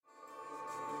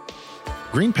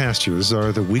Green Pastures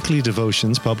are the weekly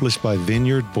devotions published by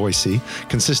Vineyard Boise,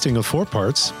 consisting of 4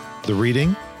 parts: the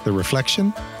reading, the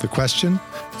reflection, the question,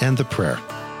 and the prayer.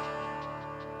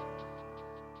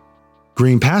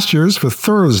 Green Pastures for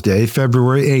Thursday,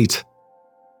 February 8.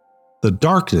 The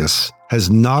darkness has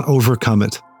not overcome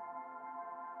it.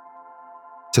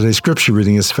 Today's scripture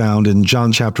reading is found in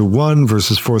John chapter 1,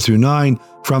 verses 4 through 9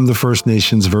 from the First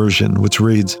Nations Version, which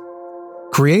reads,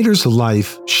 Creator's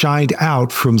life shined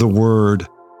out from the Word,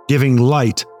 giving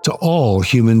light to all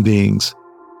human beings.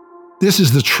 This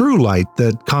is the true light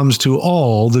that comes to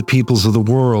all the peoples of the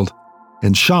world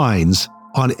and shines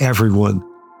on everyone.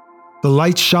 The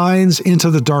light shines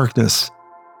into the darkness,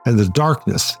 and the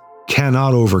darkness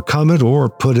cannot overcome it or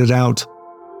put it out.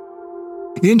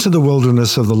 Into the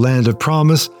wilderness of the land of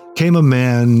promise came a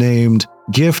man named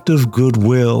Gift of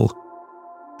Goodwill.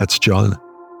 That's John.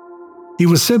 He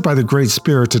was sent by the Great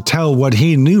Spirit to tell what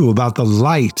he knew about the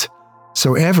light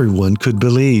so everyone could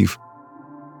believe.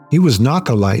 He was not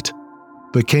the light,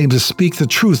 but came to speak the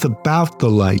truth about the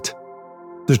light.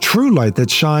 The true light that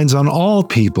shines on all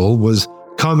people was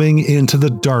coming into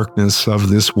the darkness of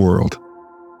this world.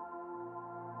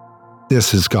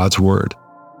 This is God's Word.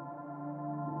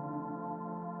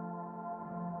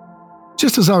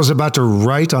 Just as I was about to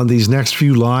write on these next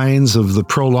few lines of the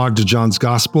prologue to John's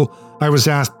Gospel, I was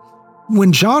asked,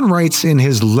 when John writes in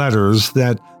his letters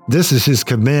that this is his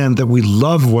command that we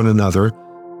love one another,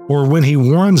 or when he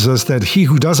warns us that he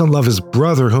who doesn't love his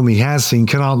brother whom he has seen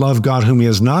cannot love God whom he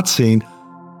has not seen,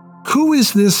 who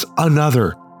is this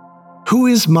another? Who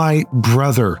is my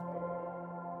brother?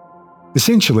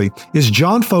 Essentially, is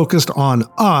John focused on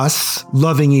us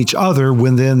loving each other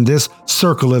within this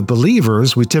circle of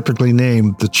believers we typically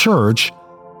name the church,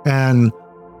 and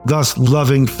thus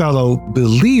loving fellow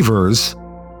believers?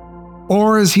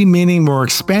 Or is he meaning more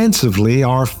expansively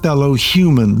our fellow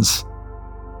humans?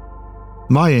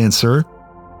 My answer,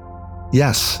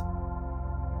 yes.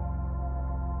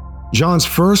 John's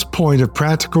first point of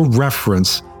practical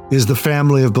reference is the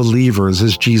family of believers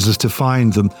as Jesus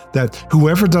defined them, that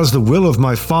whoever does the will of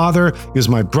my Father is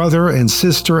my brother and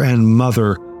sister and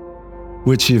mother,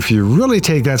 which, if you really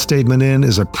take that statement in,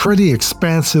 is a pretty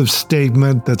expansive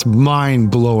statement that's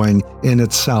mind-blowing in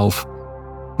itself.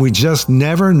 We just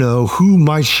never know who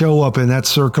might show up in that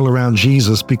circle around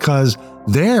Jesus because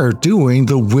they're doing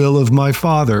the will of my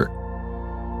Father.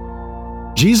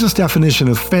 Jesus' definition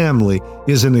of family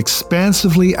is an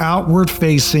expansively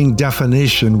outward-facing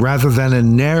definition rather than a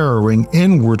narrowing,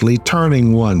 inwardly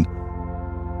turning one,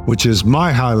 which is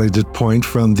my highlighted point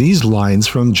from these lines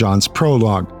from John's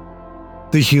prologue.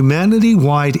 The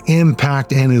humanity-wide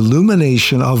impact and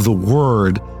illumination of the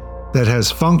Word that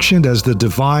has functioned as the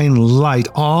divine light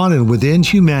on and within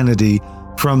humanity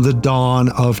from the dawn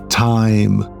of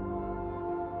time.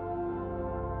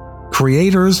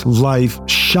 Creator's life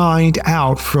shined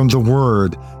out from the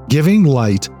Word, giving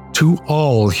light to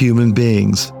all human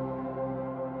beings.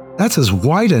 That's as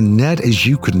wide a net as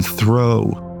you can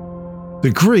throw.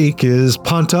 The Greek is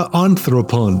panta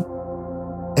anthropon,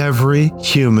 every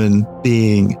human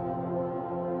being.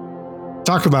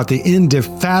 Talk about the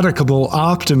indefatigable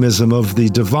optimism of the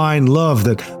divine love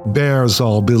that bears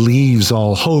all, believes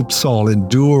all, hopes all,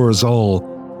 endures all.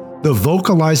 The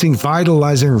vocalizing,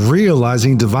 vitalizing,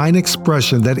 realizing divine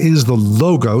expression that is the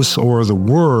Logos, or the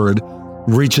Word,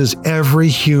 reaches every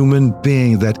human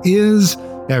being that is,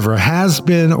 ever has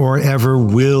been, or ever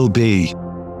will be.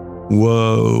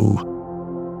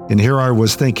 Whoa. And here I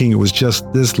was thinking it was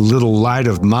just this little light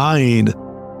of mine.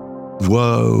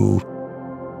 Whoa.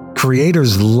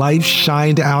 Creator's life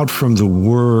shined out from the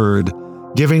Word,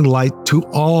 giving light to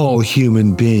all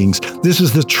human beings. This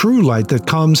is the true light that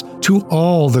comes to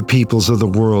all the peoples of the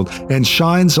world and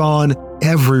shines on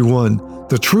everyone.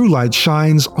 The true light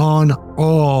shines on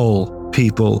all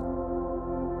people.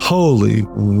 Holy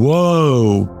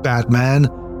whoa, Batman.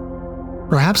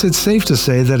 Perhaps it's safe to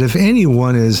say that if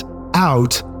anyone is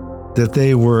out, that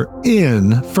they were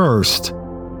in first,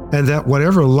 and that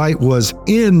whatever light was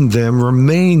in them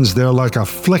remains there like a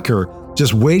flicker,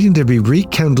 just waiting to be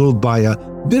rekindled by a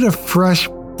bit of fresh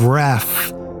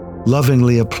breath,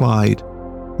 lovingly applied,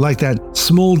 like that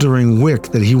smoldering wick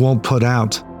that he won't put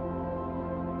out.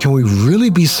 Can we really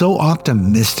be so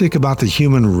optimistic about the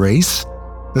human race,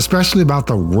 especially about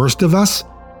the worst of us?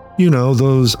 You know,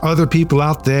 those other people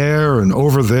out there and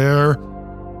over there.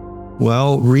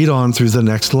 Well, read on through the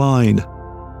next line.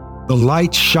 The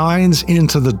light shines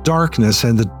into the darkness,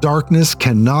 and the darkness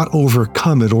cannot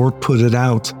overcome it or put it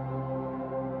out.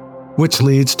 Which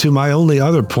leads to my only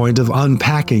other point of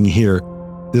unpacking here,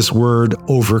 this word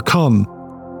overcome.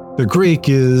 The Greek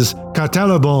is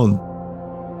katalabon,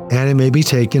 and it may be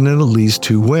taken in at least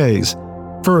two ways.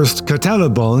 First,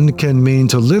 katelebon can mean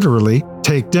to literally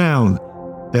take down,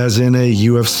 as in a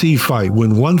UFC fight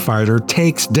when one fighter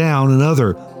takes down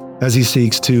another as he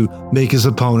seeks to make his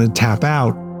opponent tap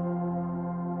out.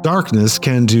 Darkness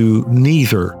can do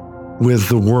neither with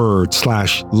the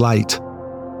word/light.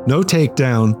 No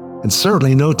takedown and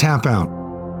certainly no tap out.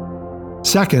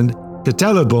 Second,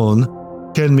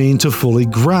 katelebon can mean to fully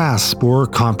grasp or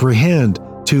comprehend,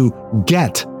 to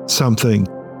get something.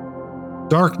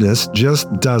 Darkness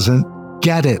just doesn't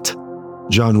get it,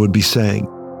 John would be saying.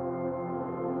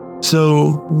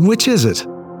 So, which is it?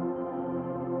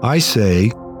 I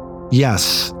say,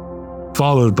 yes,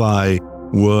 followed by,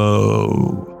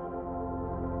 whoa.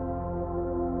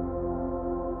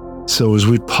 So as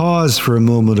we pause for a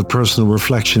moment of personal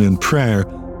reflection and prayer,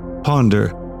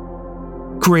 ponder.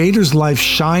 Creator's life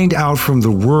shined out from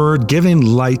the Word, giving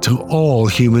light to all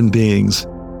human beings.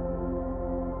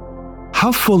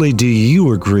 How fully do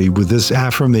you agree with this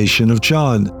affirmation of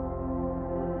John?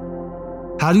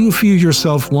 How do you feel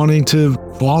yourself wanting to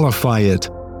qualify it?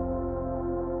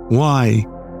 Why?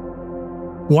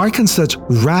 Why can such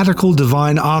radical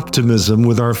divine optimism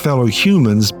with our fellow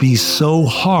humans be so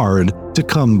hard to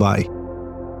come by?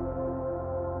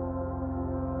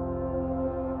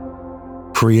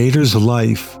 Creator's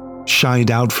life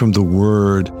shined out from the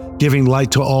Word, giving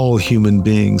light to all human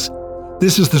beings.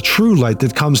 This is the true light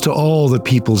that comes to all the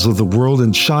peoples of the world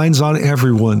and shines on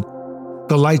everyone.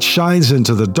 The light shines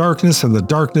into the darkness, and the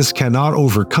darkness cannot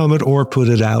overcome it or put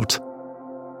it out.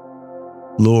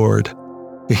 Lord,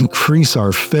 increase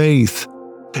our faith.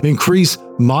 Increase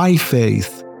my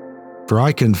faith. For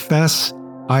I confess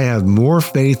I have more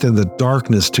faith in the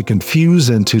darkness to confuse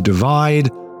and to divide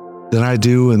than I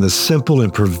do in the simple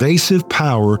and pervasive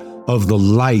power of the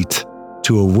light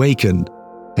to awaken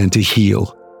and to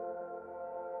heal.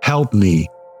 Help me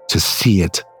to see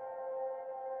it.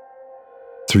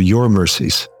 Through your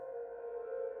mercies.